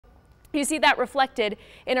You see that reflected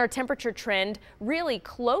in our temperature trend, really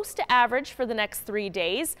close to average for the next 3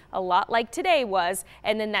 days, a lot like today was,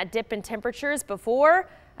 and then that dip in temperatures before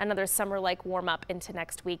another summer-like warm-up into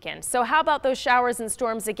next weekend. So how about those showers and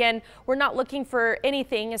storms? Again, we're not looking for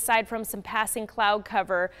anything aside from some passing cloud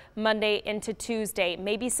cover Monday into Tuesday.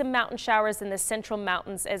 Maybe some mountain showers in the central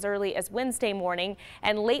mountains as early as Wednesday morning,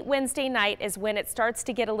 and late Wednesday night is when it starts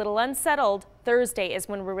to get a little unsettled. Thursday is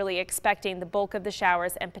when we're really expecting the bulk of the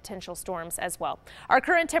showers and potential storms as well. Our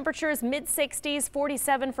current temperatures mid-60s,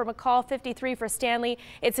 47 for McCall, 53 for Stanley.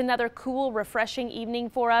 It's another cool, refreshing evening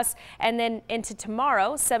for us. And then into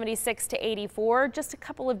tomorrow, 76 to 84, just a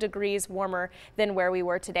couple of degrees warmer than where we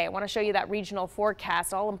were today. I want to show you that regional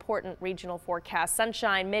forecast, all important regional forecast.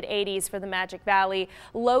 Sunshine, mid-80s for the Magic Valley,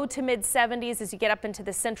 low to mid-70s as you get up into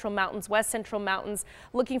the central mountains, west central mountains,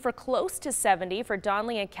 looking for close to 70 for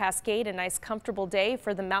Donley and Cascade. A nice comfortable day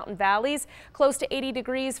for the mountain valleys, close to 80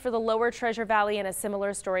 degrees for the lower Treasure Valley, and a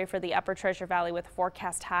similar story for the upper Treasure Valley with a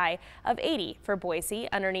forecast high of 80 for Boise.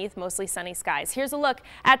 Underneath, mostly sunny skies. Here's a look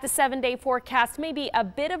at the 7-day forecast. Maybe a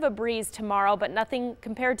bit of a breeze tomorrow, but nothing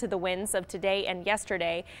compared to the winds of today and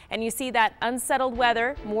yesterday. And you see that unsettled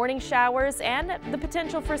weather, morning showers, and the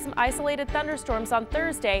potential for some isolated thunderstorms on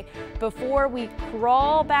Thursday before we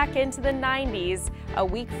crawl back into the 90s a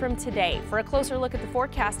week from today. For a closer look at the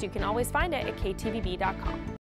forecast, you can always find it at ktvb.com.